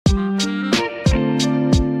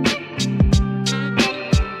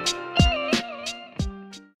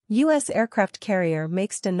U.S. aircraft carrier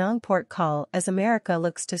makes Da Nang port call as America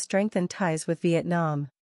looks to strengthen ties with Vietnam.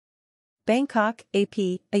 Bangkok, AP,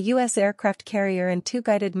 a U.S. aircraft carrier and 2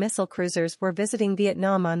 guided missile cruisers were visiting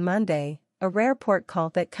Vietnam on Monday, a rare port call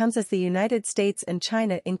that comes as the United States and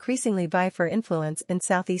China increasingly vie for influence in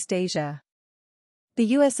Southeast Asia.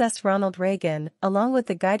 The USS Ronald Reagan, along with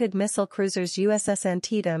the guided missile cruisers USS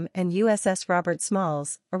Antietam and USS Robert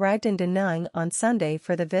Smalls, arrived in Da Nang on Sunday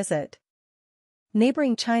for the visit.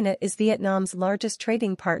 Neighboring China is Vietnam's largest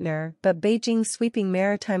trading partner, but Beijing's sweeping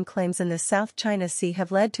maritime claims in the South China Sea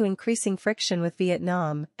have led to increasing friction with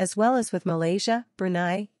Vietnam, as well as with Malaysia,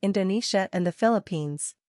 Brunei, Indonesia and the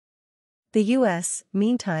Philippines. The U.S.,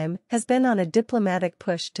 meantime, has been on a diplomatic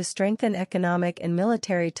push to strengthen economic and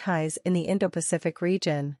military ties in the Indo-Pacific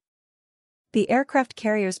region. The aircraft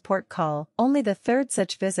carrier's port call, only the 3rd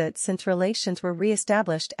such visit since relations were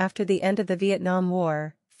re-established after the end of the Vietnam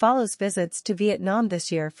War, follows visits to Vietnam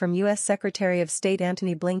this year from U.S. Secretary of State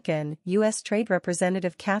Antony Blinken, U.S. Trade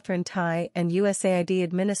Representative Katherine and USAID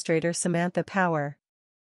Administrator Samantha Power.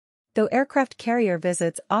 Though aircraft carrier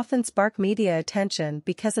visits often spark media attention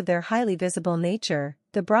because of their highly visible nature,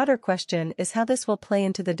 the broader question is how this will play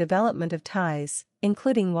into the development of ties,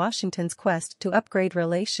 including Washington's quest to upgrade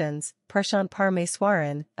relations, Prashant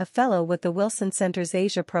Parmeswaran, a fellow with the Wilson Center's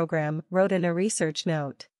Asia program, wrote in a research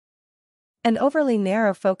note. An overly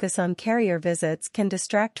narrow focus on carrier visits can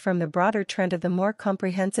distract from the broader trend of the more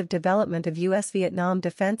comprehensive development of U.S.-Vietnam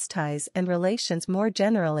defense ties and relations more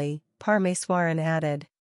generally, Parmeswaran added.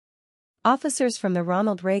 Officers from the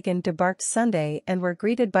Ronald Reagan debarked Sunday and were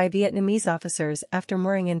greeted by Vietnamese officers after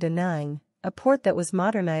mooring in Da Nang, a port that was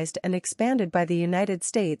modernized and expanded by the United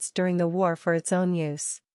States during the war for its own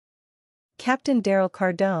use. Captain Darrell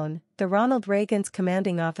Cardone, the Ronald Reagan's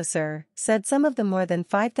commanding officer, said some of the more than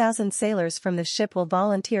 5,000 sailors from the ship will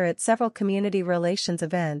volunteer at several community relations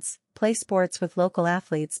events, play sports with local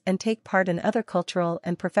athletes and take part in other cultural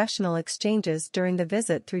and professional exchanges during the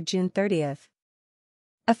visit through June 30.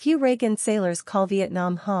 A few Reagan sailors call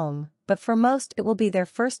Vietnam home, but for most it will be their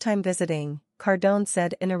first time visiting, Cardone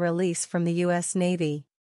said in a release from the U.S. Navy.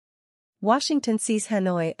 Washington sees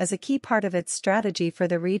Hanoi as a key part of its strategy for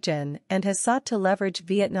the region and has sought to leverage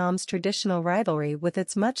Vietnam's traditional rivalry with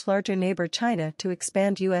its much larger neighbor China to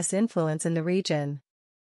expand U.S. influence in the region.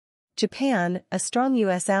 Japan, a strong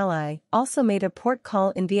U.S. ally, also made a port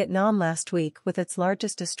call in Vietnam last week with its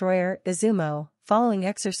largest destroyer, Izumo, following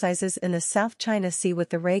exercises in the South China Sea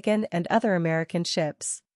with the Reagan and other American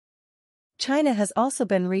ships. China has also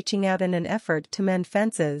been reaching out in an effort to mend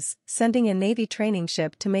fences, sending a Navy training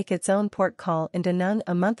ship to make its own port call in Da Nang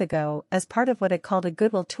a month ago as part of what it called a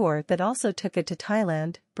goodwill tour that also took it to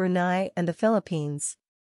Thailand, Brunei and the Philippines.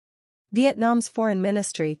 Vietnam's foreign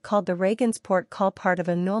ministry called the Reagan's port call part of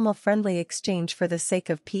a normal friendly exchange for the sake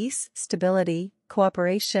of peace, stability,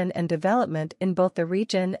 cooperation and development in both the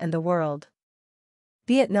region and the world.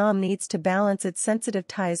 Vietnam needs to balance its sensitive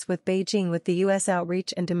ties with Beijing with the U.S.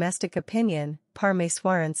 outreach and domestic opinion,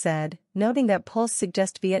 Parmeswaran said, noting that polls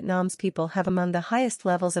suggest Vietnam's people have among the highest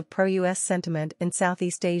levels of pro-U.S. sentiment in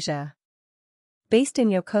Southeast Asia. Based in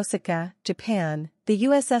Yokosuka, Japan, the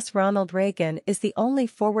USS Ronald Reagan is the only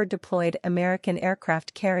forward-deployed American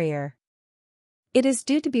aircraft carrier. It is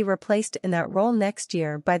due to be replaced in that role next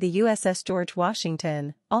year by the USS George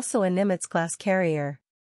Washington, also a Nimitz-class carrier.